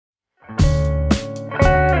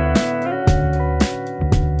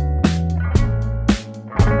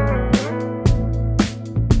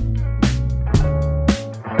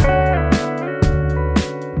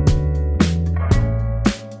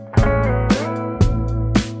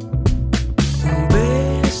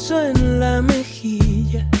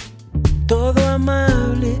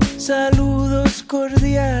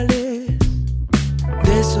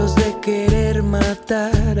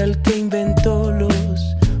matar al que inventó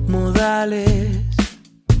los modales.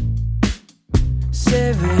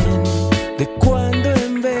 Se ven de cuando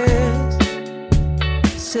en vez,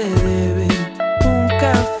 se deben un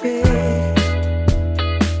café.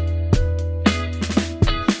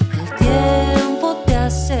 El tiempo te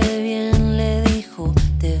hace bien, le dijo,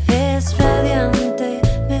 te ves radiante,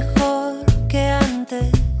 mejor que antes.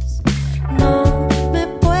 No me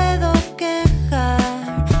puedo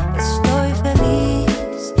quejar, estoy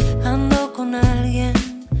feliz, ando con alguien,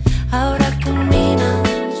 ahora caminan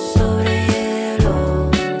sobre hielo,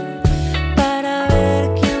 para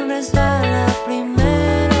ver quién resbala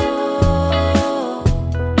primero.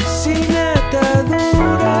 Sin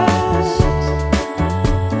ataduras,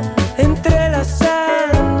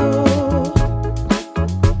 entrelazando,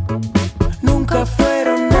 nunca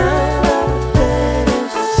fueron nada, pero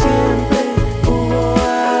siempre hubo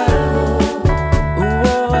algo,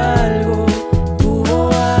 hubo algo,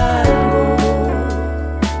 hubo algo.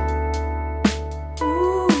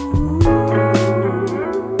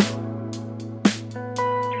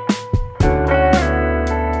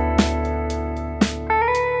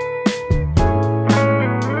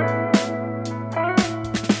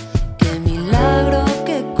 Qué milagro,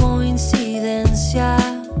 qué coincidencia,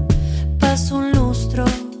 pasa un lustro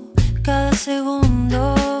cada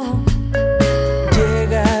segundo.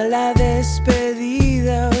 Llega la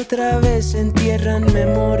despedida, otra vez se entierran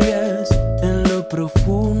memorias en lo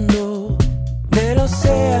profundo del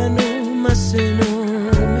océano más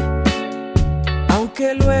enorme,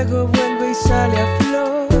 aunque luego vuelve y sale a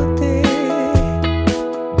flote.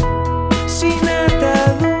 Sin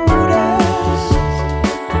ataduras,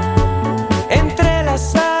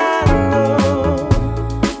 entrelazando,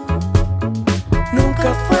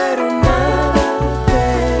 nunca fueron nada,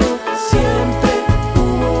 pero siempre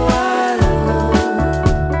hubo algo.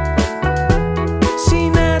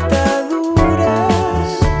 Sin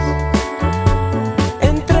ataduras,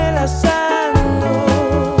 entrelazando,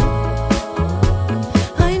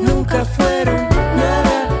 Ay, nunca fueron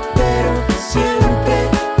nada, pero siempre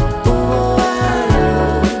hubo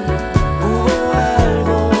algo, hubo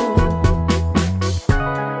algo.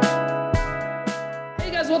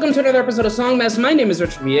 Hey guys, welcome to another episode of Songmas. My name is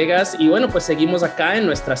Richard Villegas y bueno, pues seguimos acá en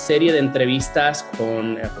nuestra serie de entrevistas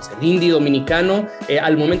con pues, el indie dominicano.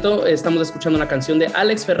 Al momento estamos escuchando una canción de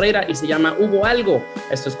Alex Ferreira y se llama Hubo Algo.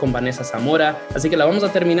 Esto es con Vanessa Zamora, así que la vamos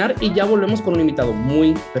a terminar y ya volvemos con un invitado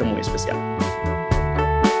muy, pero muy especial.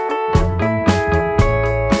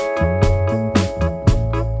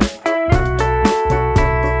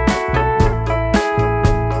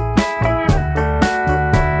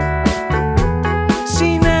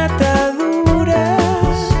 Sin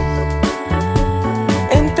ataduras,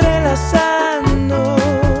 entrelazando,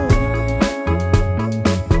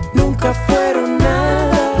 nunca fueron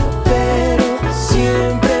nada, pero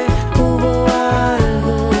siempre hubo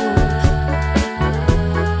algo.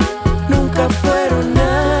 Nunca fueron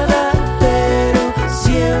nada, pero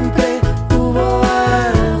siempre hubo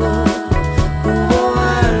algo, hubo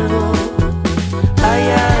algo, hay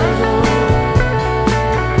algo.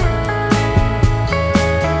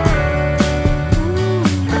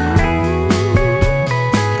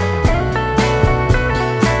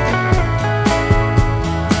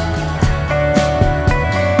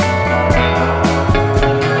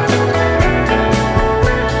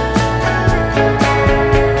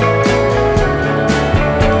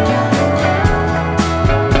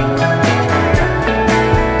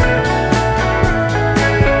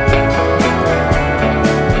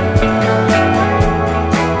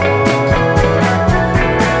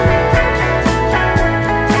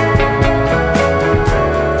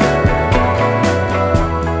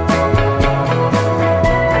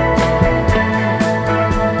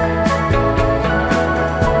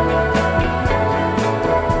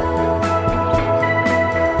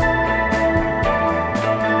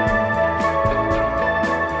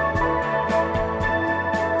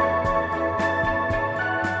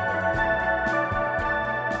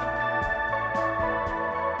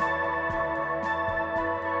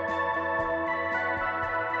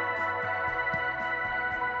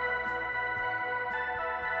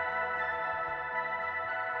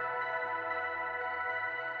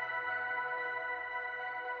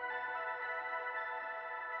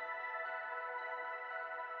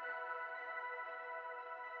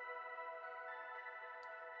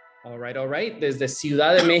 All right. Desde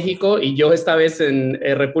Ciudad de México y yo esta vez en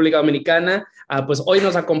República Dominicana, pues hoy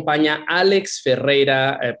nos acompaña Alex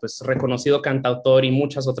Ferreira, pues reconocido cantautor y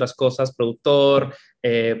muchas otras cosas, productor,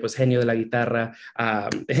 pues genio de la guitarra,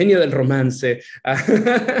 genio del romance.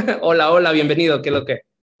 Hola, hola, bienvenido, ¿qué es lo que?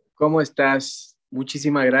 ¿Cómo estás?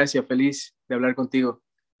 Muchísimas gracias, feliz de hablar contigo.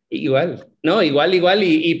 Igual, no, igual.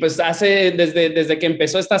 Y pues desde que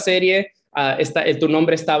empezó esta serie, tu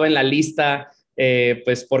nombre estaba en la lista,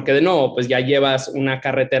 pues porque de nuevo, pues ya llevas una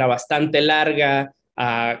carretera bastante larga,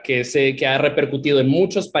 que ha repercutido en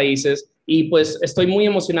muchos países. Y pues estoy muy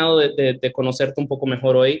emocionado de conocerte un poco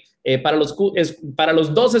mejor hoy. Para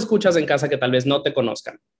los dos escuchas en casa que tal vez no te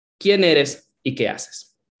conozcan, ¿quién eres y qué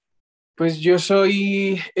haces? Pues yo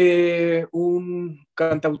soy un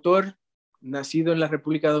cantautor nacido en la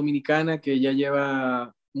República Dominicana que ya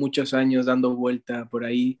lleva muchos años dando vuelta por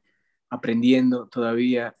ahí, aprendiendo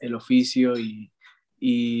todavía el oficio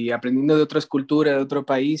y aprendiendo de otras culturas, de otros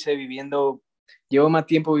países, llevo más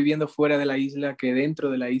tiempo viviendo fuera de la isla que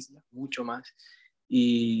dentro de la isla, mucho más.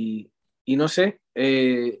 Y no sé,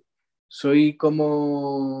 soy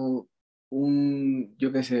como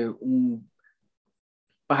yo qué sé, un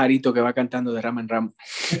pajarito que va cantando de rama en rama.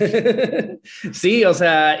 Sí, o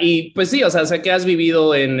sea, y pues sí, o sea, sé que has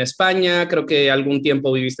vivido en España, creo que algún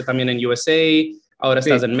tiempo viviste también en USA, ahora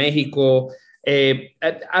estás Sí. en México.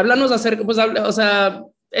 Háblanos acerca, pues, o sea,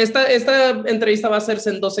 esta entrevista va a hacerse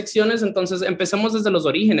en dos secciones, entonces empecemos desde los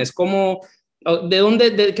orígenes.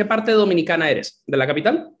 ¿De qué parte dominicana eres? ¿De la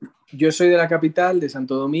capital? Yo soy de la capital, de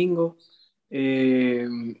Santo Domingo.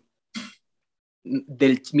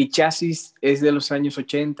 Mi chasis es de los años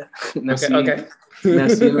 80. Okay.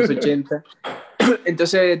 Nací en los 80.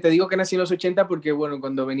 Entonces te digo que nací en los 80 porque, bueno,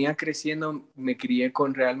 cuando venía creciendo me crié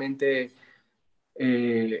con realmente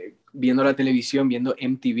viendo la televisión, viendo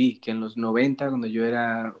MTV, que en los 90, cuando yo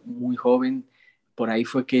era muy joven, por ahí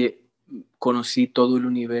fue que conocí todo el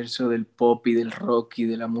universo del pop y del rock y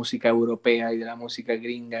de la música europea y de la música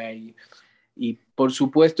gringa y por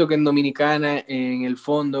supuesto que en Dominicana, en el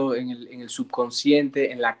fondo, en el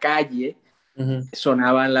subconsciente, en la calle,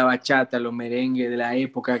 sonaban la bachata, los merengues de la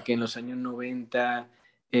época, que en los años 90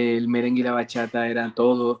 el merengue y la bachata eran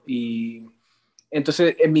todo. Y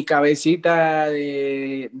entonces en mi cabecita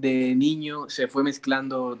de niño se fue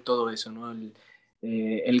mezclando todo eso, ¿no?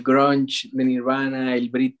 El grunge de Nirvana, el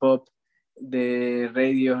Britpop de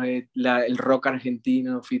Radiohead, el rock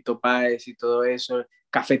argentino, Fito Páez y todo eso,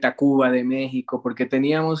 Café Tacuba de México, porque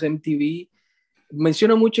teníamos MTV.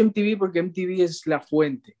 Menciono mucho MTV porque MTV es la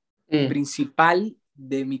fuente principal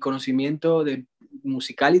de mi conocimiento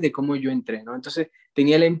musical y de cómo yo entré, ¿no? Entonces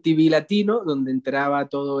tenía el MTV latino, donde entraba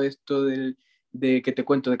todo esto de que te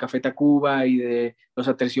cuento, de Café Tacuba y de los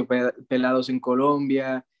Aterciopelados en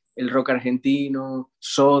Colombia, el rock argentino,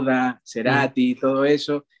 Soda, Cerati, todo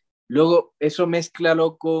eso. Luego eso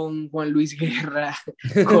mézclalo con Juan Luis Guerra,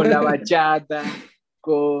 con la bachata,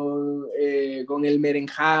 con el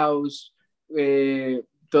merenhouse,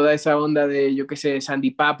 toda esa onda de, yo qué sé,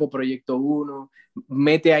 Sandy Papo, Proyecto Uno,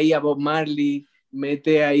 mete ahí a Bob Marley,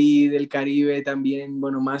 mete ahí del Caribe también,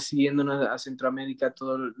 bueno, más siguiéndonos a Centroamérica,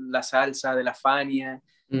 toda la salsa de la Fania,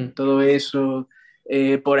 todo eso.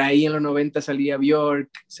 Por ahí en los 90 salía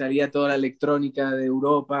Björk, salía toda la electrónica de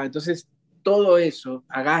Europa. Entonces, todo eso,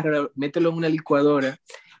 agarra, mételo en una licuadora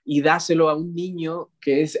y dáselo a un niño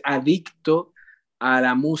que es adicto a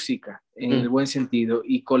la música, en el buen sentido,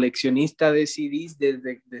 y coleccionista de CDs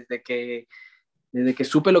desde que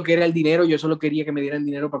supe lo que era el dinero. Yo solo quería que me dieran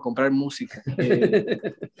dinero para comprar música.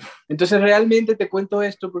 Entonces realmente te cuento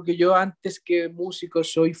esto porque yo, antes que músico,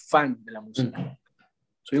 soy fan de la música.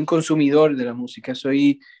 Soy un consumidor de la música,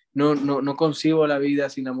 no concibo la vida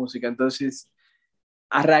sin la música. Entonces,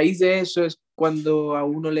 a raíz de eso es cuando a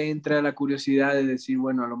uno le entra la curiosidad de decir,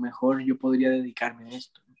 bueno, a lo mejor yo podría dedicarme a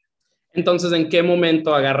esto. Entonces, ¿en qué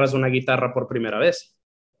momento agarras una guitarra por primera vez?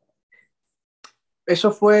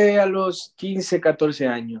 Eso fue a los 15, 14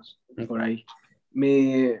 años, por ahí.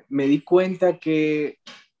 Me di cuenta que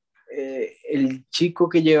el chico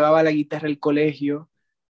que llevaba la guitarra al colegio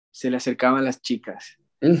se le acercaban las chicas.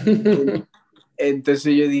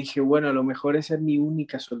 Entonces yo dije, bueno, a lo mejor esa es mi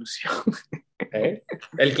única solución.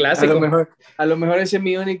 El clásico. A lo mejor ese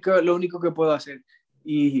es lo único que puedo hacer.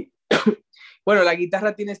 Y bueno, la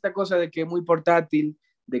guitarra tiene esta cosa de que es muy portátil,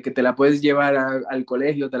 de que te la puedes llevar al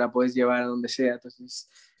colegio, te la puedes llevar a donde sea. Entonces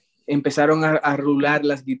empezaron a rular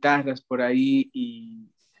las guitarras por ahí y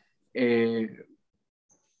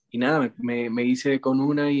nada, me hice con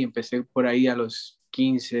una y empecé por ahí a los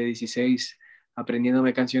 15, 16,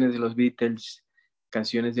 aprendiéndome canciones de los Beatles,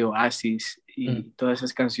 canciones de Oasis y todas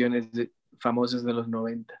esas canciones famosas de los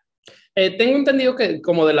 90. Tengo entendido que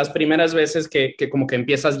como de las primeras veces que como que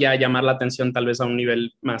empiezas ya a llamar la atención tal vez a un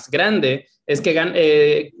nivel más grande, es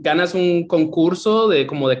que ganas un concurso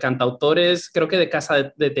como de cantautores, creo que de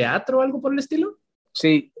casa de teatro o algo por el estilo.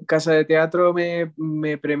 Sí, Casa de Teatro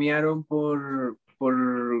me premiaron por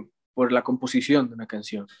por la composición de una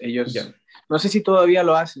canción. Ellos, Ya. no sé si todavía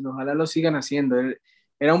lo hacen, ojalá lo sigan haciendo.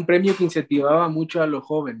 Era un premio que incentivaba mucho a los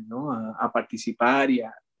jóvenes, ¿no? A participar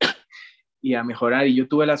y a mejorar. Y yo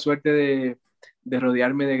tuve la suerte de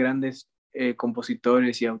rodearme de grandes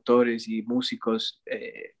compositores y autores y músicos,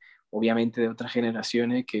 obviamente de otras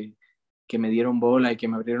generaciones que me dieron bola y que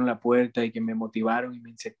me abrieron la puerta y que me motivaron y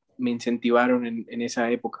me incentivaron en esa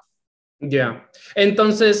época. Ya.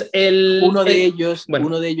 Entonces, Uno de ellos,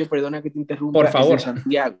 perdona que te por interrumpa, favor.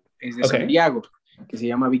 Es de Ok. Santiago, que se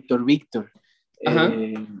llama Víctor. Ajá.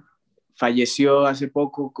 Falleció hace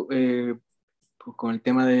poco pues con el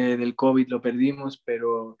tema del COVID, lo perdimos,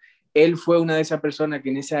 pero él fue una de esas personas que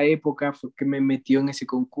en esa época fue que me metió en ese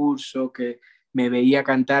concurso, que me veía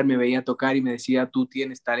cantar, me veía tocar y me decía, tú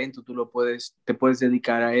tienes talento, te puedes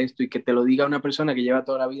dedicar a esto, y que te lo diga una persona que lleva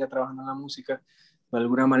toda la vida trabajando en la música, de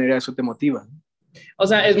alguna manera eso te motiva. O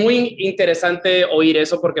sea, es muy interesante oír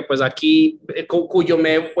eso porque pues aquí, cuyo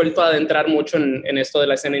me he vuelto a adentrar mucho en esto de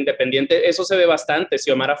la escena independiente, eso se ve bastante.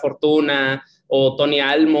 Xiomara Fortuna o Tony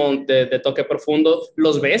Almond de Toque Profundo,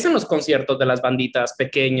 los ves en los conciertos de las banditas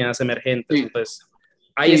pequeñas, emergentes. Sí, Entonces,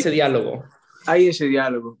 hay sí, ese diálogo. hay ese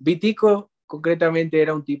diálogo. Vitico concretamente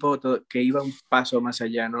era un tipo que iba un paso más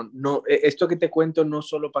allá. Esto que te cuento no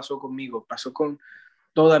solo pasó conmigo, pasó con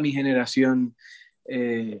toda mi generación,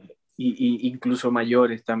 incluso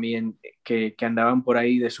mayores también, que andaban por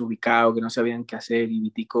ahí desubicados, que no sabían qué hacer, y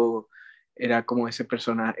Vitico era como ese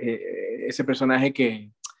personaje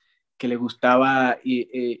que le gustaba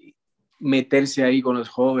meterse ahí con los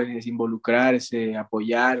jóvenes, involucrarse,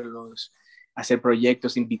 apoyarlos, hacer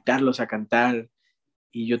proyectos, invitarlos a cantar,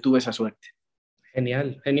 y yo tuve esa suerte.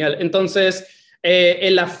 Genial, genial. Entonces,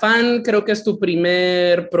 El Afán creo que es tu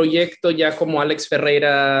primer proyecto ya como Alex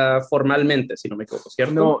Ferreira formalmente, si no me equivoco,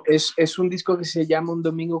 ¿cierto? No, es un disco que se llama Un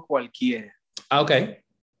Domingo Cualquiera. Ah, ok.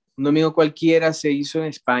 Un Domingo Cualquiera se hizo en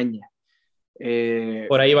España.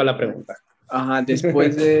 Por ahí va la pregunta. Ajá,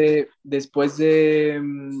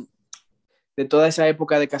 de toda esa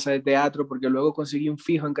época de casa de teatro, porque luego conseguí un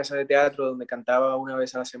fijo en casa de teatro donde cantaba una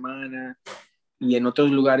vez a la semana y en otros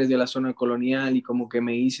lugares de la zona colonial, y como que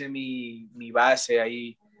me hice mi base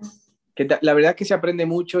ahí. La verdad es que se aprende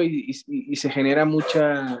mucho y se genera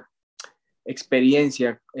mucha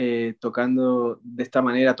experiencia tocando de esta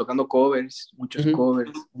manera, tocando covers, muchos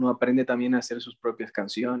covers. Uno aprende también a hacer sus propias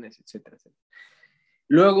canciones, etcétera, etcétera.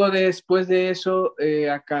 Luego, después de eso,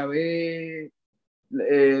 acabé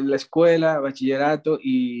la escuela, bachillerato,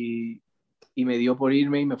 y me dio por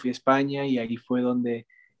irme y me fui a España, y ahí fue donde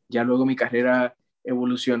ya luego mi carrera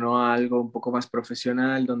evolucionó a algo un poco más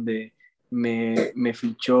profesional, donde me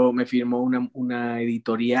firmó una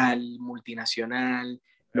editorial multinacional,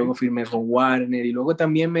 luego firmé con Warner, y luego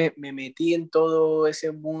también me metí en todo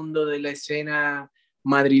ese mundo de la escena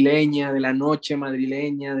madrileña, de la noche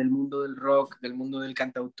madrileña, del mundo del rock, del mundo del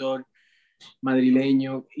cantautor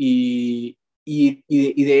madrileño, y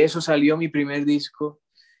de eso salió mi primer disco,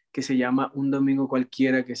 que se llama Un Domingo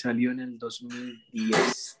Cualquiera, que salió en el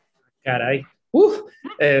 2010. Caray.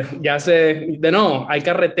 Ya sé, de no, hay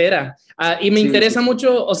carretera. Y me Sí, interesa sí.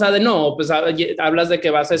 mucho, o sea, de no, pues hablas de que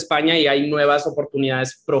vas a España y hay nuevas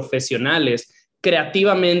oportunidades profesionales.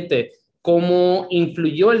 Creativamente, ¿cómo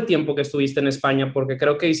influyó el tiempo que estuviste en España? Porque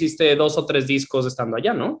creo que hiciste 2 o 3 discos estando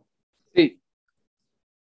allá, ¿no? Sí.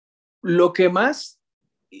 Lo que más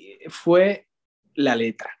fue la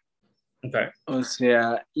letra. Okay. O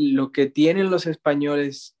sea, lo que tienen los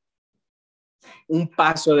españoles un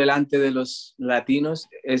paso delante de los latinos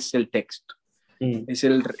es el texto. Es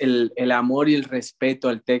el amor y el respeto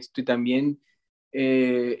al texto, y también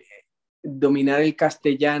dominar el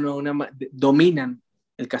castellano, dominan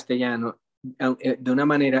el castellano de una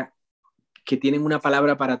manera que tienen una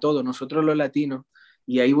palabra para todo. Nosotros los latinos,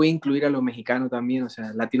 y ahí voy a incluir a los mexicanos también, o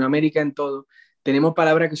sea, Latinoamérica en todo, tenemos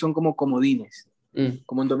palabras que son como comodines.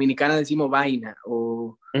 Como en dominicana decimos vaina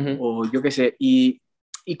o yo qué sé,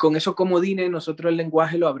 y con esos comodines nosotros el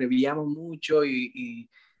lenguaje lo abreviamos mucho, y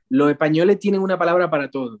los españoles tienen una palabra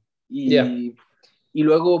para todo. Y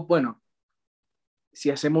luego, bueno, si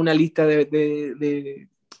hacemos una lista de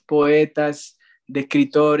poetas, de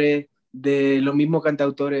escritores, de los mismos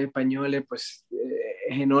cantautores españoles, pues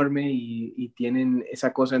es enorme, y tienen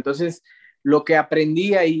esa cosa. Entonces, lo que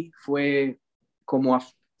aprendí ahí fue como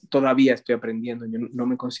todavía estoy aprendiendo. Yo no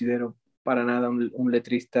me considero para nada un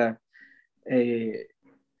letrista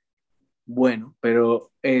bueno,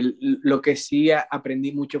 pero lo que sí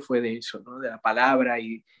aprendí mucho fue de eso, ¿no? De la palabra,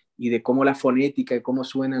 y de cómo la fonética y cómo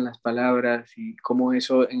suenan las palabras, y cómo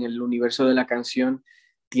eso en el universo de la canción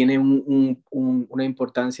tiene una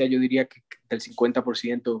importancia, yo diría que del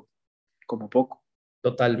 50% como poco.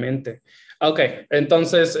 Totalmente. Ok,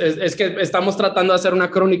 entonces es que estamos tratando de hacer una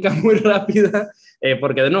crónica muy rápida,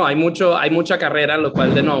 porque de no, hay mucha carrera, lo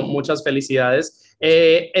cual de no, muchas felicidades.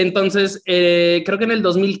 Entonces, creo que en el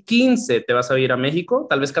 2015 te vas a ir a México,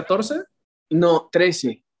 tal vez 14. No,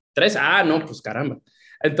 13. 3, no, pues caramba.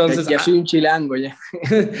 Entonces, Ya soy un chilango ya.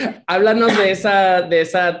 háblanos de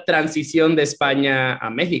esa transición de España a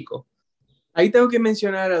México. Ahí tengo que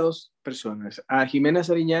mencionar a dos personas, a Jimena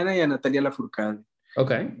Sariñana y a Natalia Lafourcade.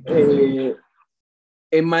 Ok.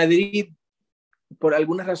 En Madrid, por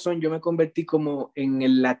alguna razón, yo me convertí como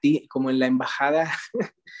en la embajada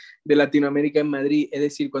de Latinoamérica en Madrid. Es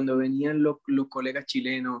decir, cuando venían los colegas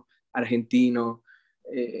chilenos, argentinos,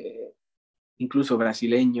 incluso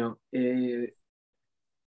brasileños,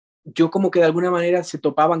 yo como que de alguna manera se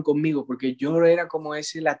topaban conmigo, porque yo era como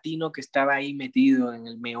ese latino que estaba ahí metido en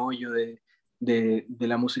el meollo de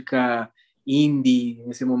la música indie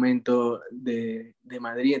en ese momento de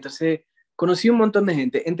Madrid. Entonces conocí un montón de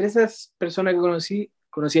gente. Entre esas personas que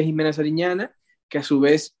conocí a Jimena Sariñana, que a su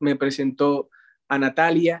vez me presentó a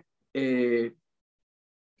Natalia,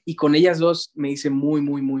 y con ellas dos me hice muy,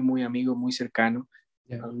 muy, muy, muy amigo, muy cercano,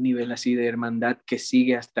 a un nivel así de hermandad que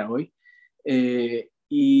sigue hasta hoy.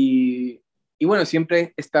 Y bueno,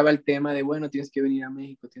 siempre estaba el tema de, bueno, tienes que venir a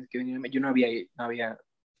México, tienes que venir a México. Yo no había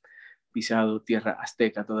pisado tierra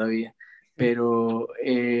azteca todavía, pero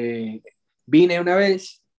vine una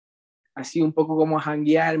vez, así un poco como a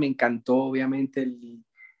janguear, me encantó obviamente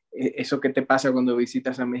eso que te pasa cuando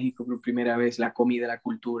visitas a México por primera vez, la comida, la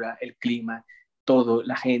cultura, el clima, todo,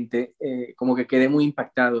 la gente, como que quedé muy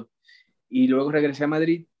impactado. Y luego regresé a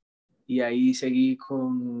Madrid y ahí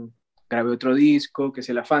grabé otro disco, que es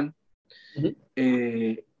El Afán, Uh-huh.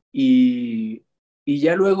 y, y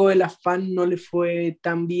ya luego El Afán no le fue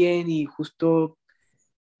tan bien y justo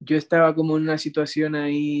yo estaba como en una situación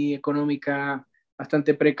ahí económica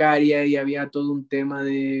bastante precaria y había todo un tema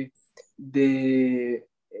de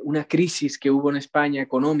una crisis que hubo en España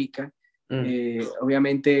económica.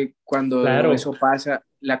 Obviamente cuando Claro. eso pasa,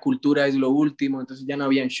 la cultura es lo último, entonces ya no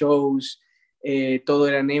habían shows, todo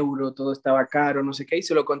era en euro, todo estaba caro, no sé qué, y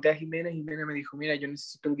se lo conté a Jimena. Jimena me dijo, mira, yo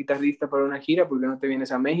necesito un guitarrista para una gira, ¿por qué no te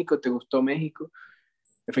vienes a México? ¿Te gustó México?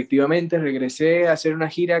 Efectivamente, regresé a hacer una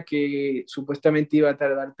gira que supuestamente iba a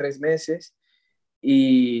tardar 3 meses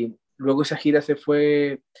y luego esa gira se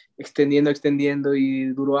fue extendiendo y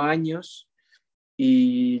duró años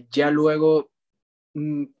y ya luego,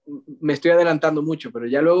 me estoy adelantando mucho, pero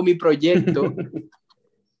ya luego mi proyecto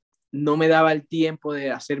no me daba el tiempo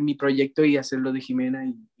de hacer mi proyecto y hacerlo de Jimena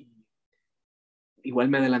y igual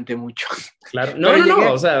me adelanté mucho. Claro. Pero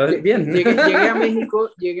No, o sea, bien.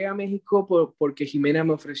 llegué a México porque Jimena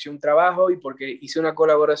me ofreció un trabajo y porque hice una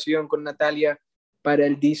colaboración con Natalia para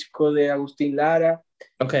el disco de Agustín Lara,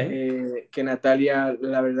 Ok. que Natalia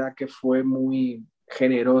la verdad que fue muy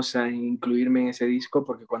generosa en incluirme en ese disco,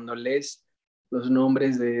 porque cuando lees los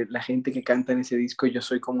nombres de la gente que canta en ese disco, yo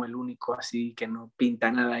soy como el único así que no pinta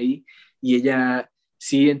nada ahí, y ella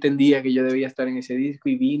sí entendía que yo debía estar en ese disco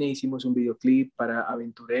y vine, hicimos un videoclip para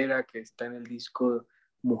Aventurera, que está en el disco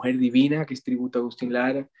Mujer Divina, que es tributo a Agustín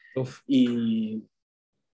Lara, Uf. y,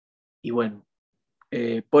 y bueno,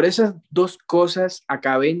 por esas dos cosas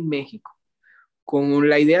acabé en México, con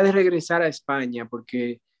la idea de regresar a España,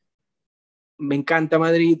 porque me encanta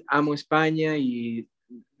Madrid, amo España y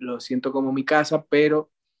lo siento como mi casa,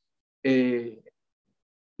 pero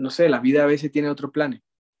no sé, la vida a veces tiene otros planes.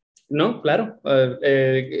 No, claro.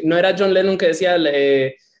 ¿No era John Lennon que decía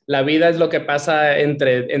la vida es lo que pasa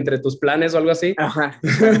entre tus planes o algo así? Ajá,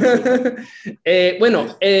 exacto.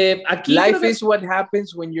 Bueno, aquí creo Life que... is what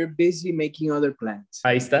happens when you're busy making other plans.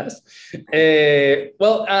 Ahí estás.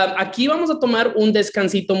 Aquí vamos a tomar un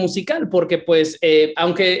descansito musical porque pues,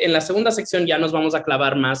 aunque en la segunda sección ya nos vamos a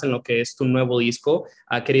clavar más en lo que es tu nuevo disco,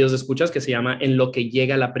 queridos escuchas, que se llama En lo que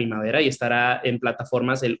llega la primavera y estará en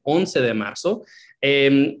plataformas el 11 de marzo.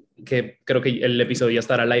 Que creo que el episodio ya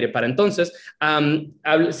estará al aire para entonces.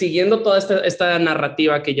 Siguiendo toda esta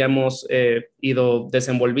narrativa que ya hemos ido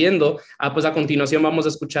desenvolviendo, pues a continuación vamos a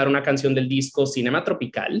escuchar una canción del disco Cinema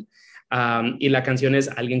Tropical, y la canción es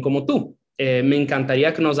Alguien como tú. Me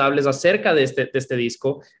encantaría que nos hables acerca de este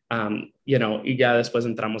disco, y ya después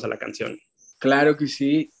entramos a la canción. Claro que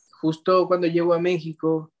sí. Justo cuando llego a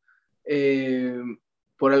México,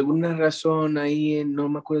 por alguna razón ahí, no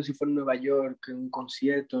me acuerdo si fue en Nueva York, en un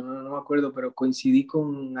concierto, no me acuerdo, pero coincidí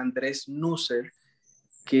con Andrés Nusser,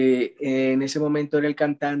 que en ese momento era el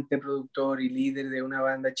cantante, productor y líder de una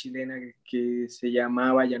banda chilena que se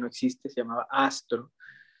llamaba, ya no existe, se llamaba Astro.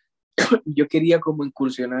 Yo quería como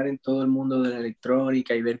incursionar en todo el mundo de la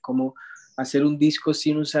electrónica y ver cómo hacer un disco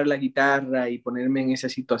sin usar la guitarra y ponerme en esa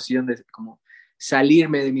situación de como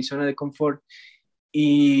salirme de mi zona de confort.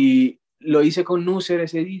 Y lo hice con Nuser,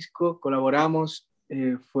 ese disco, colaboramos,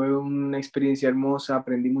 fue una experiencia hermosa,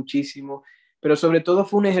 aprendí muchísimo, pero sobre todo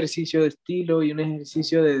fue un ejercicio de estilo y un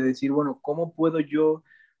ejercicio de decir, bueno, ¿cómo puedo yo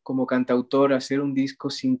como cantautor hacer un disco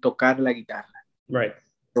sin tocar la guitarra? Right.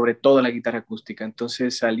 Sobre todo la guitarra acústica.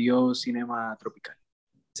 Entonces salió Cinema Tropical.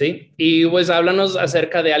 Sí, y pues háblanos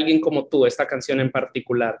acerca de alguien como tú, esta canción en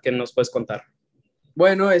particular, ¿qué nos puedes contar?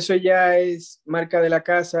 Bueno, eso ya es marca de la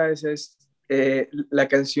casa, esa es la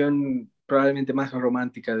canción probablemente más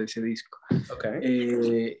romántica de ese disco.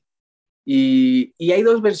 Okay. Y hay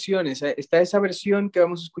dos versiones, está esa versión que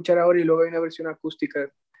vamos a escuchar ahora y luego hay una versión acústica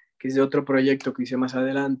que es de otro proyecto que hice más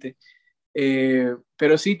adelante,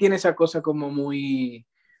 pero sí tiene esa cosa como muy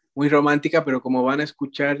romántica, pero como van a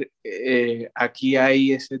escuchar, aquí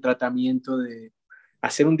hay ese tratamiento de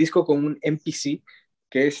hacer un disco con un MPC,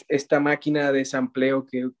 que es esta máquina de sampleo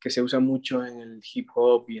que se usa mucho en el hip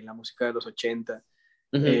hop y en la música de los 80.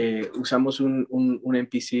 Usamos un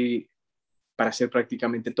MPC para hacer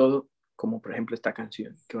prácticamente todo, como por ejemplo esta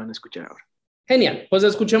canción que van a escuchar ahora. Genial, pues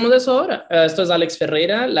escuchemos eso ahora. Esto es Alex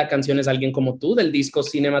Ferreira, la canción es Alguien como tú, del disco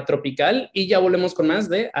Cinema Tropical, y ya volvemos con más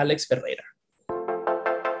de Alex Ferreira.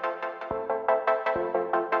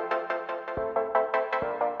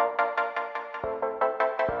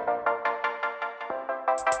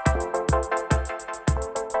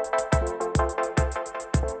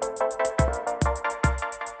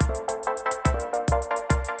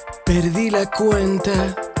 Perdí la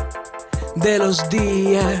cuenta de los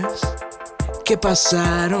días que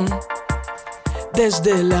pasaron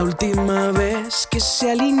desde la última vez que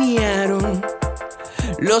se alinearon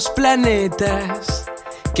los planetas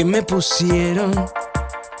que me pusieron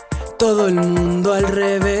todo el mundo al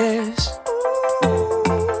revés.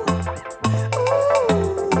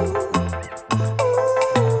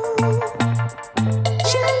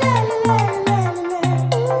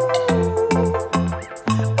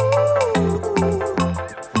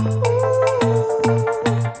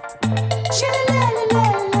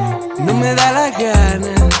 No me da la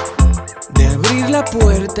gana de abrir la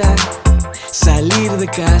puerta, salir de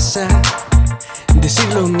casa,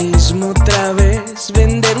 decir lo mismo otra vez,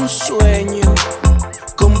 vender un sueño,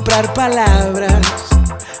 comprar palabras,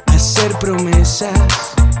 hacer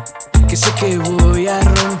promesas que sé que voy a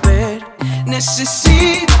romper.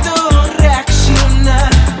 Necesito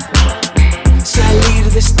reaccionar, salir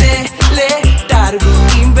de este letargo,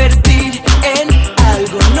 invertir en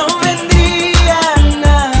algo, no vendría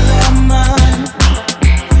nada mal.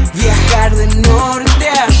 Viajar de norte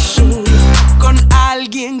a sur con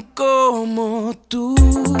alguien como tú.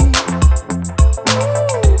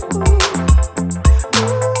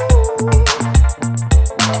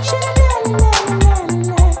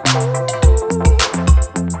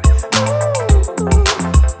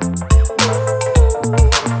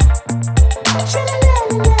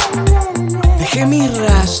 Dejé mi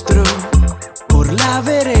rastro por la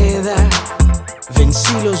vereda,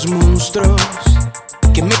 vencí los monstruos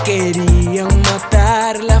que me querían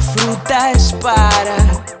matar. La fruta es para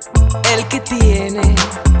el que tiene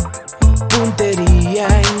puntería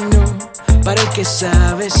y no para el que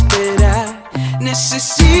sabe esperar.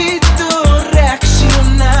 Necesito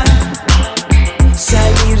reaccionar,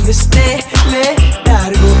 salir de este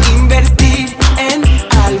letargo, invertir en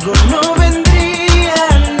algo, no vendría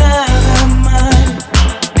nada mal.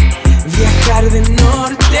 Viajar de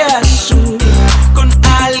norte a sur con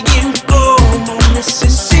alguien como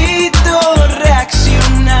necesito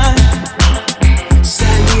reaccionar,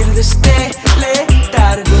 salir de este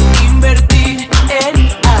letargo, invertir en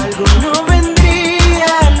algo, no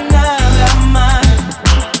vendría nada mal.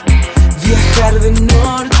 Viajar de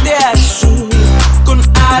norte a sur con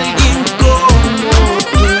alguien como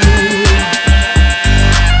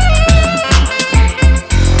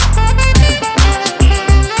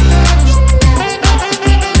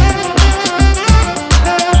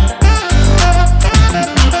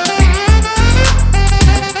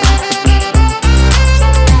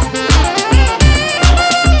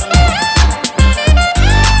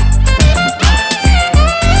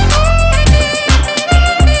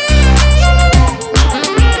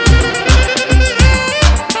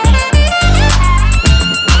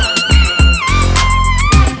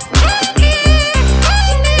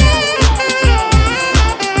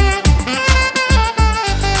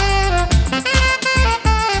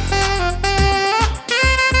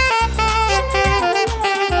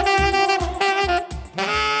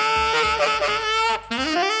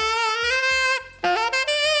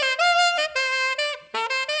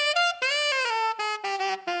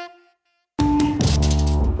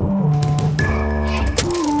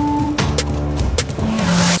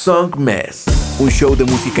Song Mess, un show de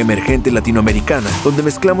música emergente latinoamericana donde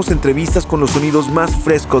mezclamos entrevistas con los sonidos más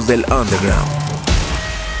frescos del underground.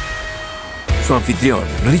 Su anfitrión,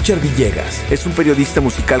 Richard Villegas, es un periodista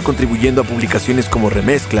musical contribuyendo a publicaciones como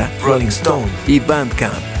Remezcla, Rolling Stone y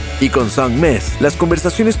Bandcamp. Y con Song Mess, las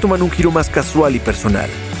conversaciones toman un giro más casual y personal,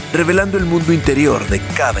 revelando el mundo interior de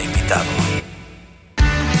cada invitado.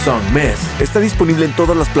 Song Mess está disponible en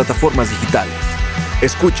todas las plataformas digitales.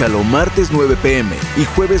 Escúchalo martes 9 p.m. y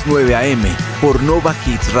jueves 9 a.m. por Nova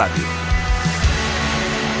Hits Radio.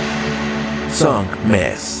 Song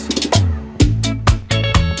Mess.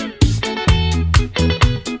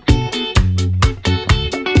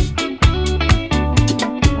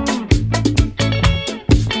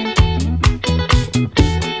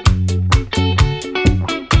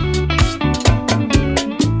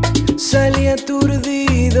 Salí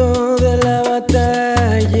aturdido de la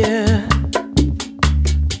batalla.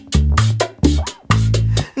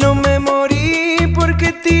 No me morí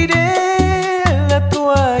porque tiré la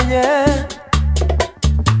toalla.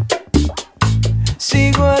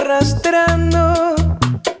 Sigo arrastrando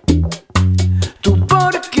tu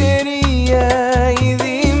porquería. Y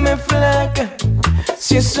dime, flaca,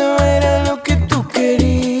 si eso era lo que tú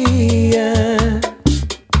querías.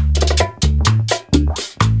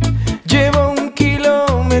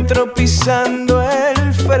 Pisando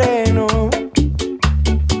el freno,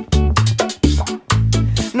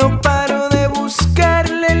 no paro de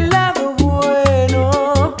buscarle el lado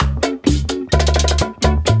bueno,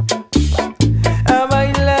 a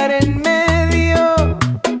bailar en medio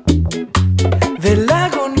de la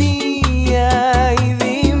agonía. Y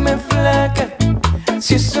dime, flaca,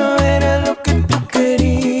 si eso era lo que tú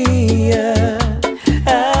querías.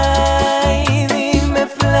 Ay, dime,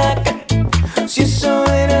 flaca, si eso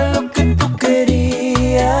era lo que tú querías.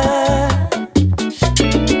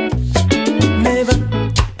 Me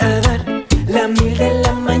van a dar las 1000 de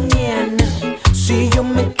la mañana si yo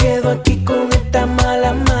me quedo aquí con esta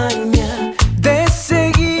mala maña de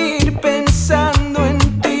seguir pensando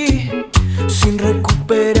en ti sin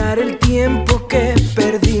recuperar el tiempo que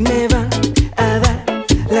perdí. Me van a dar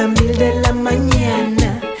las 1000 de la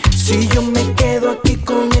mañana si yo me quedo aquí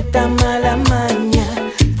con esta mala maña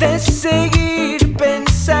de seguir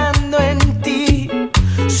pensando en ti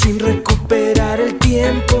sin recuperar el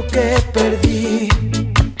tiempo que perdí.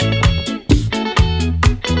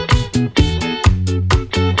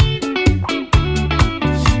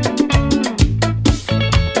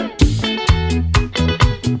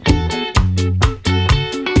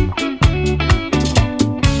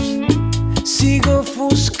 Sigo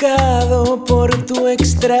ofuscado por tu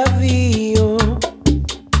extravío.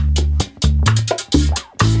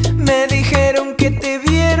 Me dijeron que te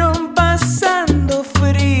vieron pasando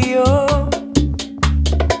frío.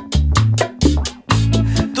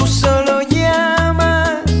 Tú solo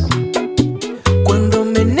llamas cuando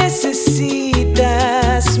me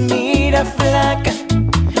necesitas. Mira, flaca,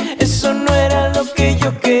 eso no era lo que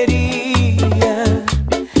yo quería.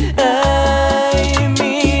 Ay,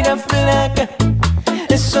 mira, flaca,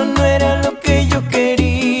 eso no era lo que yo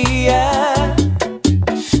quería.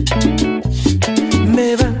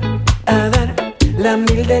 Me van a dar las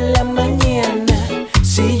 1000 de la mañana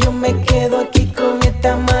si yo me quedo aquí con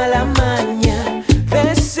esta mala maña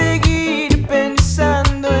de seguir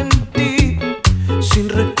pensando en ti sin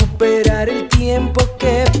recuperar el tiempo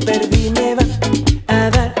que perdí. Me van a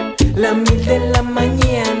dar las 1000 de la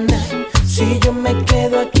mañana si yo me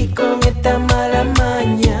quedo aquí con esta mala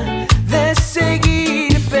maña de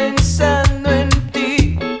seguir pensando en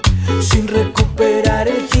ti sin recuperar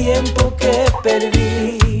el tiempo que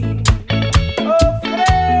perdí.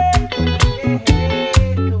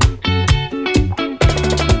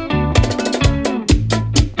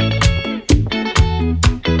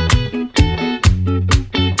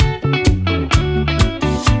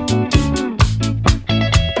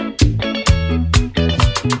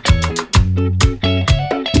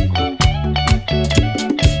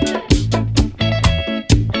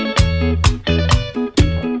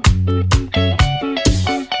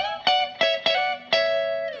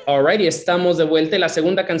 Alright, y estamos de vuelta. La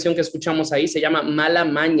segunda canción que escuchamos ahí se llama Mala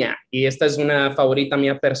Maña y esta es una favorita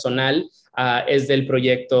mía personal. Es del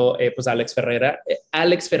proyecto pues Alex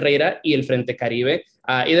Ferreira y el Frente Caribe.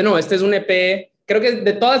 Y de nuevo, este es un EP. Creo que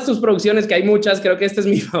de todas tus producciones, que hay muchas, creo que esta es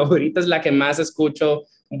mi favorita, es la que más escucho.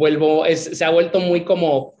 Se ha vuelto muy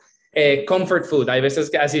como comfort food. Hay veces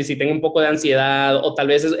que así, si tengo un poco de ansiedad o tal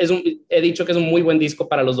vez he dicho que es un muy buen disco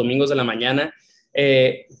para los domingos de la mañana.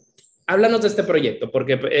 Háblanos de este proyecto,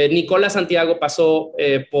 porque Nicola Santiago pasó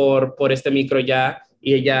por este micro ya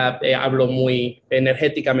y ella habló muy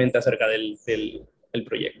energéticamente acerca el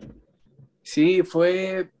proyecto. Sí,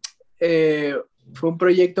 fue un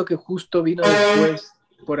proyecto que justo vino después,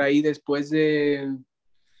 por ahí después de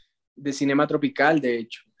Cinema Tropical, de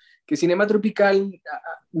hecho. Que Cinema Tropical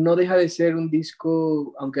no deja de ser un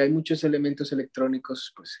disco, aunque hay muchos elementos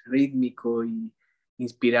electrónicos, pues rítmico y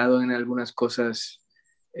inspirado en algunas cosas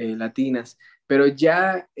latinas, pero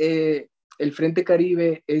ya el Frente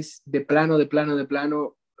Caribe es de plano,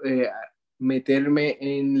 meterme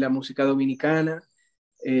en la música dominicana,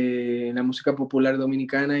 en la música popular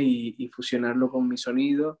dominicana y fusionarlo con mi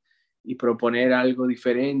sonido y proponer algo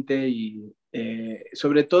diferente y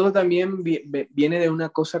sobre todo también viene de una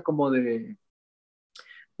cosa como de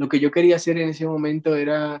lo que yo quería hacer en ese momento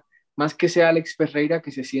era más que sea Alex Ferreira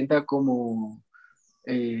que se sienta como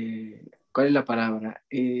 ¿cuál es la palabra?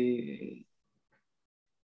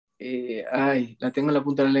 La tengo en la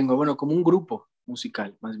punta de la lengua, bueno, como un grupo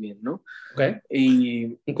musical más bien, ¿no? Okay.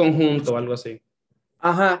 Y un conjunto, algo así.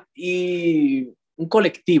 Ajá, y un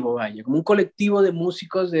colectivo, vaya, como un colectivo de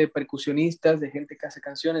músicos, de percusionistas, de gente que hace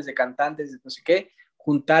canciones, de cantantes, de no sé qué,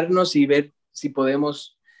 juntarnos y ver si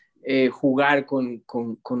podemos jugar con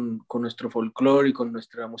nuestro folclore y con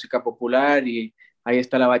nuestra música popular. Y ahí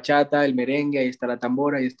está la bachata, el merengue, ahí está la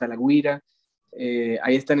tambora, ahí está la güira,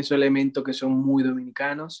 ahí están esos elementos que son muy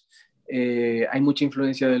dominicanos. Hay mucha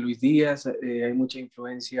influencia de Luis Díaz, hay mucha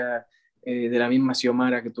influencia de la misma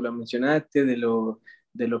Xiomara que tú la mencionaste,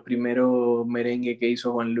 de los primeros merengue que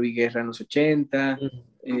hizo Juan Luis Guerra en los 80,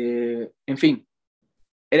 en fin,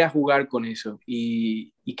 era jugar con eso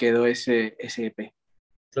y quedó ese EP.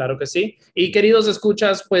 Claro que sí. Y queridos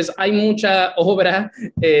escuchas, pues hay mucha obra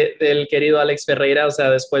del querido Alex Ferreira, o sea,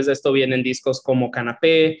 después de esto vienen discos como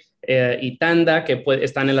Canapé y Tanda, que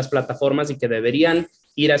están en las plataformas y que deberían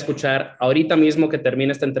ir a escuchar ahorita mismo que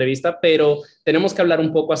termine esta entrevista, pero tenemos que hablar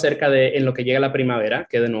un poco acerca de En lo que llega la primavera,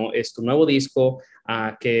 que de nuevo es tu nuevo disco,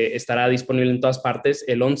 que estará disponible en todas partes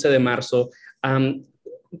el 11 de marzo.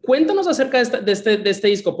 Cuéntanos acerca de este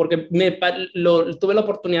disco, porque tuve la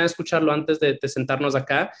oportunidad de escucharlo antes de sentarnos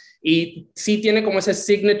acá y sí tiene como ese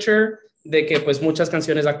signature de que pues muchas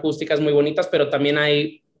canciones acústicas muy bonitas, pero también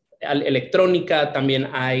hay electrónica, también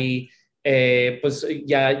hay pues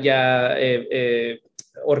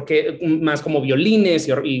más como violines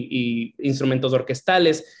y instrumentos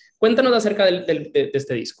orquestales. Cuéntanos acerca de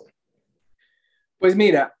este disco. Pues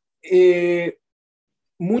mira,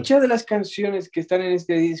 muchas de las canciones que están en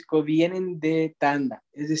este disco vienen de Tanda,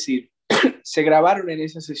 es decir, se grabaron en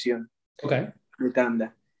esa sesión de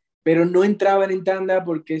Tanda, pero no entraban en Tanda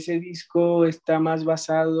porque ese disco está más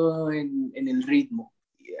basado en el ritmo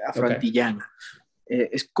afroantillano.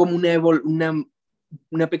 Es como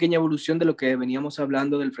una pequeña evolución de lo que veníamos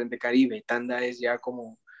hablando del Frente Caribe. Tanda es ya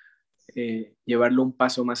como llevarlo un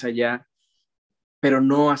paso más allá, pero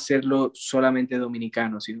no hacerlo solamente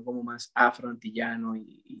dominicano, sino como más afroantillano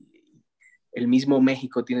y el mismo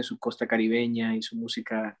México tiene su costa caribeña y su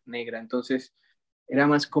música negra, entonces era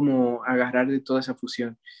más como agarrar de toda esa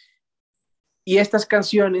fusión. Y estas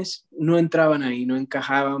canciones no entraban ahí, no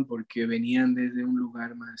encajaban porque venían desde un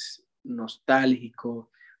lugar más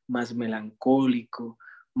nostálgico, más melancólico,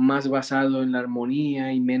 más basado en la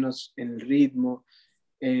armonía y menos en el ritmo,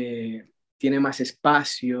 tiene más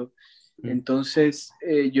espacio. Entonces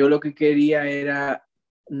yo lo que quería era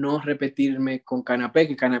no repetirme con Canapé,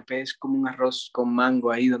 que Canapé es como un arroz con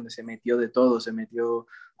mango ahí donde se metió de todo, se metió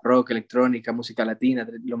rock, electrónica, música latina,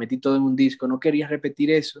 lo metí todo en un disco, no quería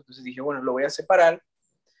repetir eso, entonces dije, bueno, lo voy a separar,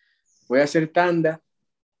 voy a hacer Tanda,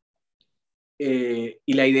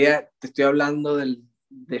 y la idea, te estoy hablando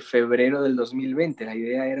de febrero del 2020, la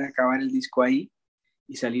idea era acabar el disco ahí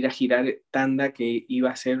y salir a girar Tanda, que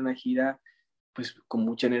iba a ser una gira pues con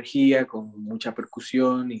mucha energía, con mucha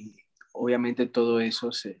percusión y obviamente todo eso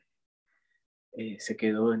se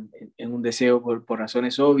quedó en un deseo por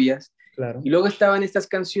razones obvias. Claro. Y luego estaban estas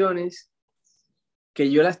canciones que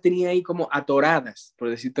yo las tenía ahí como atoradas, por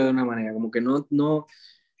decirlo de una manera, como que no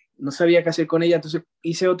sabía qué hacer con ellas. Entonces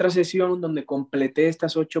hice otra sesión donde completé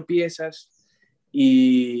estas 8 piezas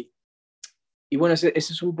y bueno, esa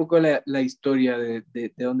es un poco la historia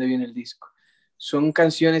de dónde viene el disco. Son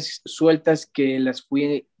canciones sueltas que las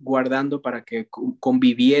fui guardando para que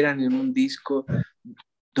convivieran en un disco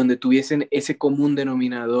donde tuviesen ese común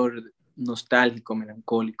denominador nostálgico,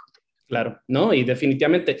 melancólico. Claro, ¿no? Y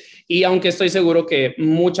definitivamente. Y aunque estoy seguro que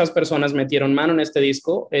muchas personas metieron mano en este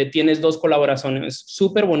disco, tienes 2 colaboraciones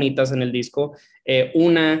súper bonitas en el disco.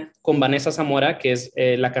 Una con Vanessa Zamora, que es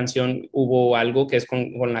la canción Hubo Algo, que es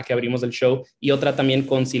con la que abrimos el show, y otra también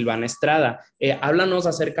con Silvana Estrada. Háblanos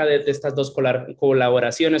acerca de estas 2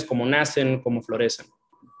 colaboraciones, cómo nacen, cómo florecen.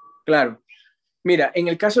 Claro. Mira, en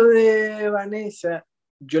el caso de Vanessa,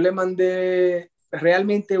 yo le mandé,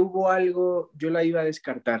 realmente hubo algo, yo la iba a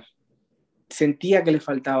descartar. Sentía que le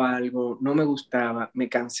faltaba algo, no me gustaba, me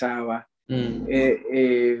cansaba. Eh,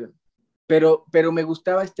 eh, pero me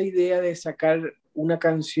gustaba esta idea de sacar una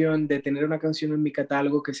canción, de tener una canción en mi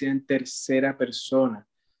catálogo que sea en tercera persona,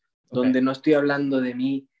 donde no estoy hablando de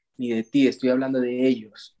mí ni de ti, estoy hablando de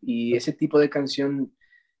ellos. Y ese tipo de canción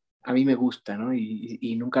a mí me gusta, ¿no?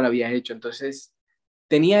 Y nunca la había hecho. Entonces,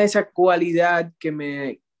 tenía esa cualidad que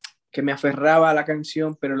me aferraba a la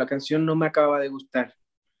canción, pero la canción no me acababa de gustar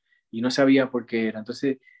y no sabía por qué era.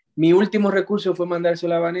 Entonces, mi último recurso fue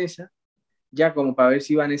mandársela a Vanessa, ya como para ver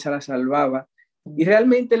si Vanessa la salvaba. Y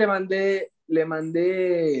realmente le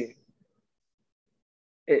mandé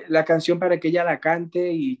la canción para que ella la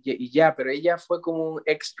cante y ya, pero ella fue como un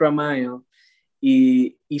extra mile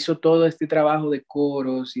y hizo todo este trabajo de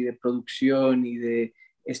coros y de producción y de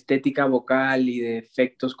estética vocal y de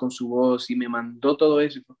efectos con su voz y me mandó todo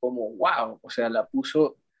eso y fue como, wow, o sea, la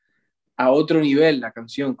puso a otro nivel la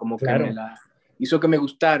canción, como Claro. que me la hizo que me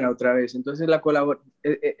gustara otra vez. Entonces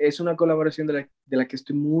es una colaboración de la que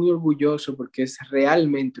estoy muy orgulloso porque es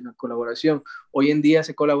realmente una colaboración. Hoy en día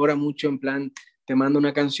se colabora mucho en plan, te mando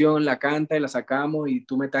una canción, la canta y la sacamos y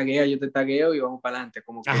tú me tagueas, yo te tagueo y vamos para adelante.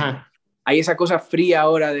 Como que hay esa cosa fría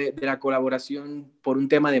ahora de la colaboración por un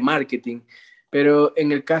tema de marketing. Pero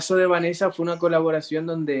en el caso de Vanessa fue una colaboración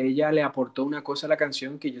donde ella le aportó una cosa a la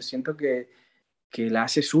canción que yo siento que la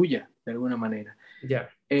hace suya, de alguna manera. Ya.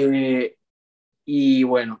 Y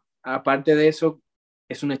bueno, aparte de eso,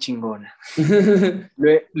 es una chingona.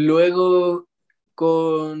 Luego,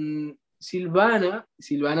 con Silvana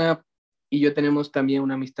y yo tenemos también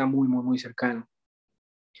una amistad muy, muy, muy cercana.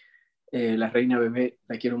 La Reina Bebé,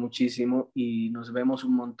 la quiero muchísimo y nos vemos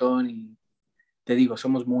un montón y te digo,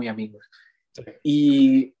 somos muy amigos. Sí.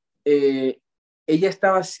 Y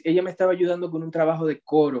ella me estaba ayudando con un trabajo de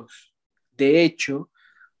coros. De hecho,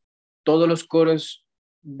 todos los coros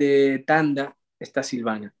de Tanda está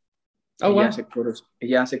Silvana. Ella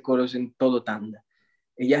hace coros en todo Tanda.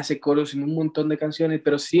 Ella hace coros en un montón de canciones,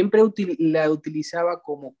 pero siempre la utilizaba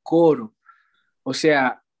como coro. O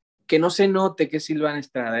sea, que no se note que es Silvana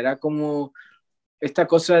Estrada. Era como esta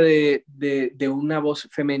cosa de una voz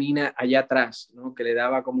femenina allá atrás, ¿no? Que le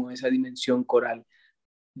daba como esa dimensión coral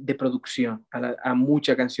de producción a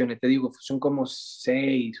muchas canciones. Te digo, son como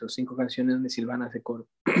 6 o 5 canciones donde Silvana hace coro.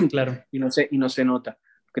 Claro. y no se nota,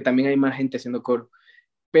 porque también hay más gente haciendo coro.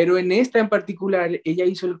 Pero en esta en particular, ella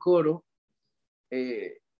hizo el coro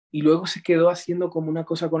y luego se quedó haciendo como una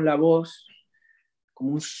cosa con la voz,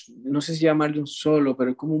 como no sé si llamarle un solo,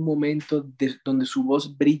 pero es como un momento donde su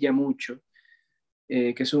voz brilla mucho.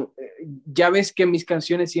 Ya ves que en mis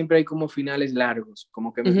canciones siempre hay como finales largos,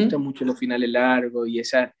 como que me gustan mucho los finales largos y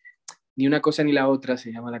esa, ni una cosa ni la otra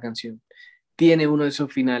se llama la canción. Tiene uno de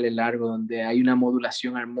esos finales largos donde hay una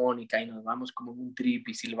modulación armónica y nos vamos como en un trip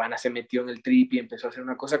y Silvana se metió en el trip y empezó a hacer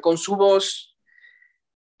una cosa con su voz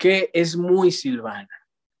que es muy Silvana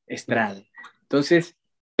Estrada. Entonces,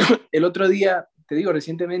 el otro día, te digo,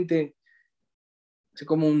 recientemente, hace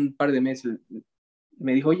como un par de meses,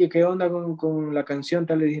 me dijo, oye, ¿qué onda con la canción?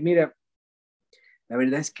 Tal, le dije, mira, la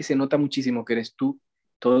verdad es que se nota muchísimo que eres tú,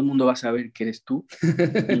 todo el mundo va a saber que eres tú,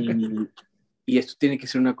 y esto tiene que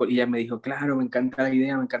ser una... Y ella me dijo, claro, me encanta la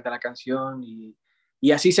idea, me encanta la canción,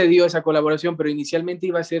 y así se dio esa colaboración, pero inicialmente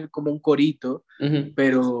iba a ser como un corito,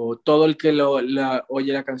 pero todo el que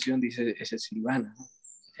oye la canción dice, ese es Silvana.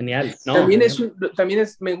 Genial. No, también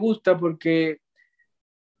me gusta porque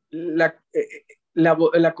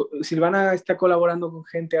Silvana está colaborando con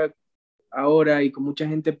gente ahora y con mucha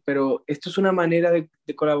gente, pero esto es una manera de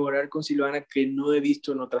colaborar con Silvana que no he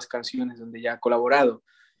visto en otras canciones donde ella ha colaborado.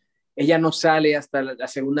 Ella no sale hasta la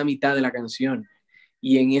segunda mitad de la canción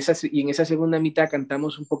y en esa segunda mitad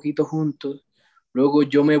cantamos un poquito juntos, luego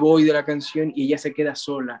yo me voy de la canción y ella se queda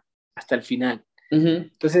sola hasta el final.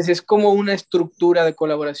 Entonces es como una estructura de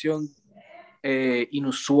colaboración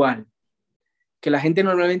inusual, que la gente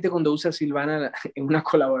normalmente cuando usa Silvana en una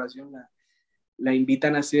colaboración la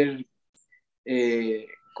invitan a hacer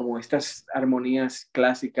como estas armonías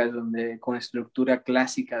clásicas con estructura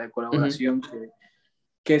clásica de colaboración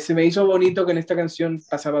que se me hizo bonito que en esta canción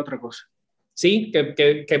pasaba otra cosa. Sí,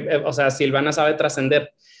 o sea, Silvana sabe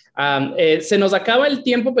trascender. Se nos acaba el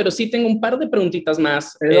tiempo, pero sí tengo un par de preguntitas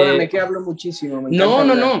más. Perdóname que hablo muchísimo.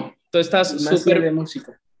 No. Tú estás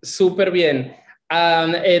súper bien.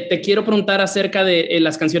 Te quiero preguntar acerca de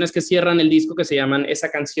las canciones que cierran el disco que se llaman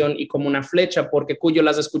Esa Canción y Como una Flecha, porque cuyo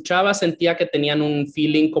las escuchaba sentía que tenían un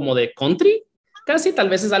feeling como de country. Casi, tal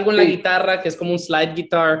vez es algo en la guitarra que es como un slide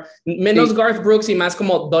guitar, menos Garth Brooks y más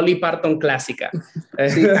como Dolly Parton clásica.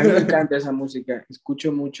 Sí, a mí me encanta esa música,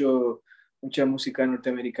 escucho mucha música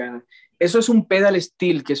norteamericana. Eso es un pedal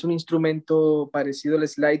steel, que es un instrumento parecido al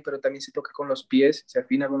slide, pero también se toca con los pies, se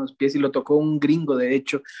afina con los pies, y lo tocó un gringo, de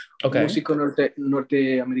hecho, un músico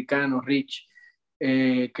norteamericano, Rich,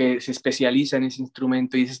 que se especializa en ese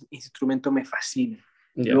instrumento, y ese instrumento me fascina.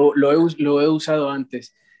 Yeah. Lo he usado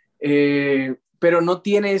antes. Pero no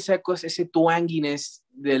tiene esa cosa, ese twanginess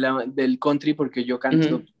del country, porque yo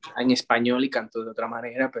canto en español y canto de otra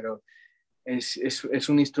manera, pero es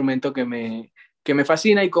un instrumento que me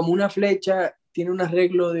fascina, y como una flecha tiene un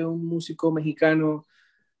arreglo de un músico mexicano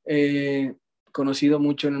conocido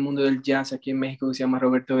mucho en el mundo del jazz aquí en México, que se llama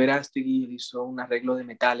Roberto Verástegui. Hizo un arreglo de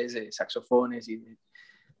metales, de saxofones y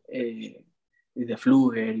de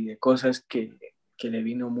flugelhorn y de cosas que le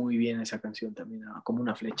vino muy bien a esa canción también, ¿no? Como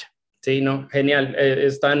una flecha. Sí, no, genial,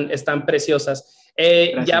 están preciosas.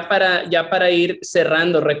 Ya para ir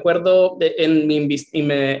cerrando, recuerdo en mis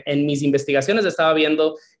investigaciones estaba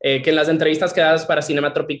viendo que en las entrevistas que dabas para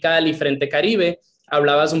Cinema Tropical y Frente Caribe,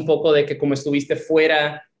 hablabas un poco de que como estuviste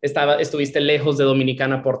fuera, estuviste lejos de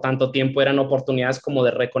Dominicana por tanto tiempo, eran oportunidades como de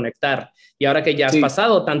reconectar. Y ahora que ya has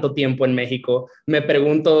pasado tanto tiempo en México, me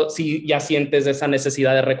pregunto si ya sientes esa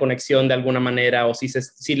necesidad de reconexión de alguna manera, o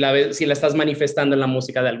si la estás manifestando en la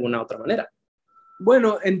música de alguna otra manera.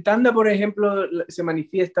 Bueno, en Tanda, por ejemplo, se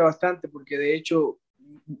manifiesta bastante, porque de hecho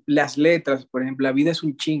las letras, por ejemplo, la vida es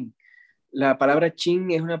un chin. La palabra chin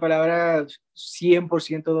es una palabra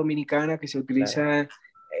 100% dominicana que se utiliza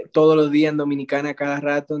todos los días en Dominicana, cada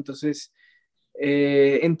rato. Entonces,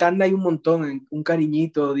 en Tanda hay un montón, un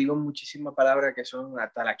cariñito, digo muchísimas palabras que son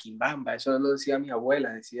hasta la quimbamba. Eso lo decía mi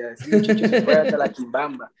abuela, decía muchacho, se fue hasta la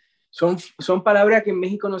quimbamba. Son palabras que en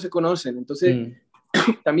México no se conocen. Entonces,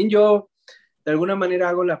 también yo de alguna manera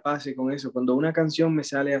hago la paz con eso. Cuando una canción me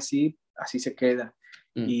sale así, así se queda.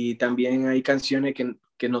 Y también hay canciones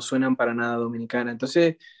que no suenan para nada dominicana.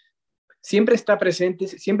 Entonces, siempre está presente,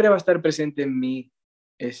 siempre va a estar presente en mí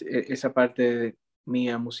esa parte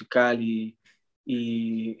mía musical. Y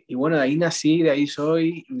bueno, de ahí nací, de ahí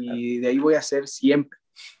soy, y de ahí voy a ser siempre.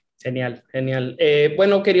 Genial, genial.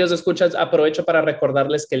 Bueno, queridos escuchas, aprovecho para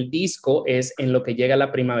recordarles que el disco es En lo que llega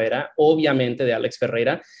la primavera, obviamente de Alex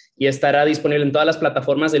Ferreira, y estará disponible en todas las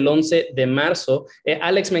plataformas el 11 de marzo.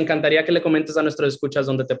 Alex, me encantaría que le comentes a nuestros escuchas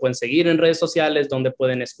dónde te pueden seguir en redes sociales, dónde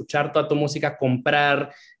pueden escuchar toda tu música,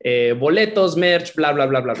 comprar boletos, merch, bla, bla,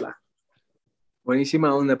 bla, bla, bla.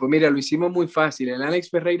 Buenísima onda. Pues mira, lo hicimos muy fácil. En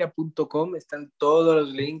alexferreira.com están todos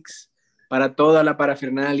los links para toda la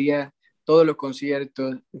parafernalia, todos los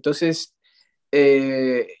conciertos. Entonces,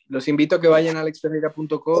 los invito a que vayan a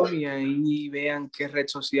alexferreira.com y ahí vean qué red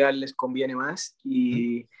social les conviene más.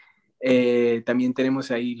 Y también tenemos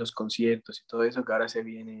ahí los conciertos y todo eso, que ahora se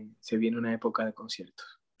viene una época de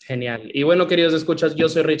conciertos. Genial. Y bueno, queridos escuchas, yo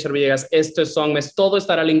soy Richard Villegas. Esto es Songmes. Todo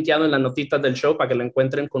estará linkeado en las notitas del show para que lo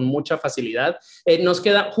encuentren con mucha facilidad. Nos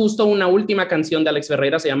queda justo una última canción de Alex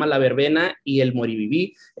Ferreira, se llama La Verbena y el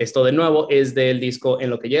Moriviví. Esto de nuevo es del disco En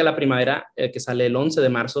lo que llega la primavera, que sale el 11 de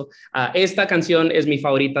marzo. Esta canción es mi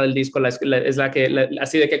favorita del disco, es la que,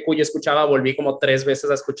 así de que cuyo escuchaba, volví como 3 veces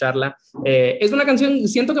a escucharla. Es una canción,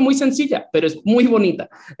 siento que muy sencilla, pero es muy bonita.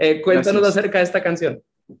 Cuéntanos acerca de esta canción.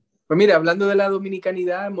 Pues mira, hablando de la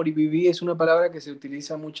dominicanidad, moriviví es una palabra que se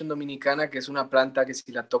utiliza mucho en Dominicana, que es una planta que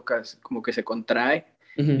si la tocas como que se contrae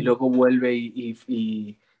y luego vuelve y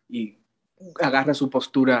agarra su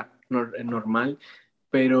postura normal.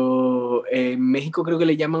 Pero en México creo que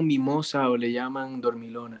le llaman mimosa o le llaman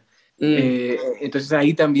dormilona. Entonces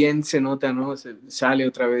ahí también se nota, ¿no? Sale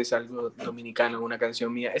otra vez algo dominicano en una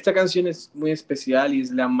canción mía. Esta canción es muy especial y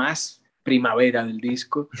es la más primavera del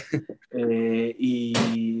disco.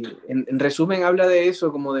 Y en resumen habla de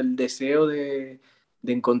eso, como del deseo de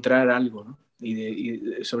encontrar algo, ¿no?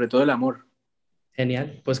 Y sobre todo el amor.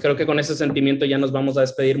 Genial, pues creo que con ese sentimiento ya nos vamos a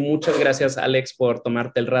despedir. Muchas gracias, Alex, por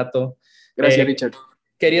tomarte el rato. Gracias, Richard.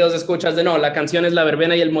 Queridos escuchas, de nuevo, la canción es La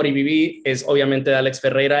Verbena y el Moriviví, es obviamente de Alex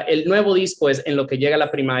Ferreira. El nuevo disco es En lo que llega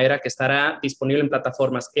la primavera, que estará disponible en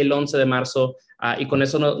plataformas el 11 de marzo. Y con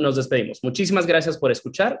eso nos despedimos. Muchísimas gracias por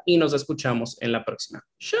escuchar y nos escuchamos en la próxima.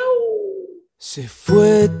 ¡Chau! Se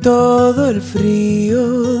fue todo el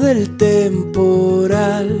frío del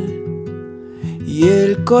temporal y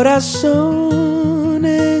el corazón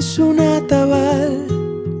es un atabal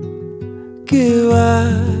que va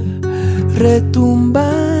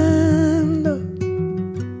retumbando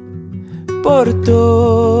por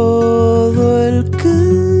todo el campo,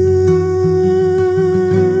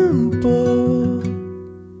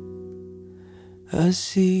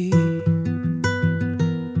 así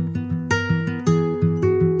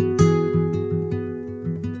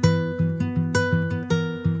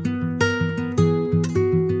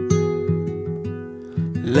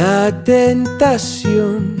La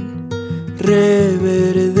tentación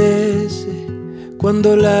reverdece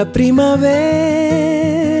cuando la primavera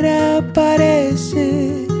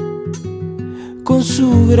aparece con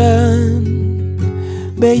su gran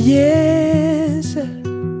belleza,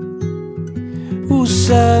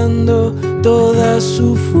 usando toda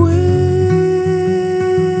su fuerza.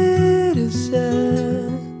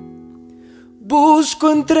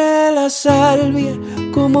 Busco entre la salvia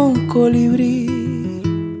como un colibrí.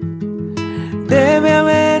 Debe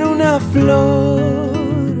haber una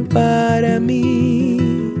flor para mí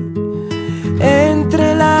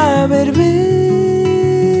entre la verbena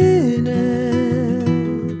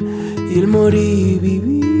y el morir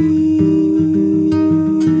vivir.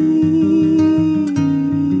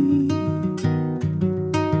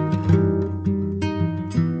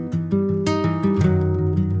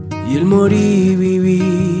 Y el morir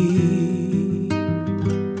vivir.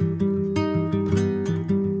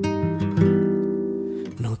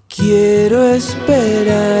 No quiero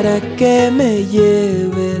esperar a que me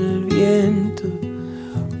lleve el viento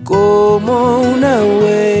como una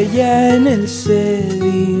huella en el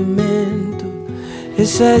sedimento.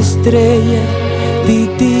 Esa estrella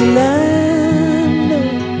titilando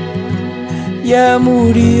ya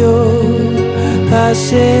murió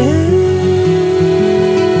hace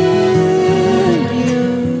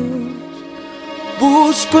años.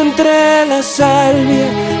 Busco entre la salvia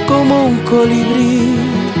como un colibrí.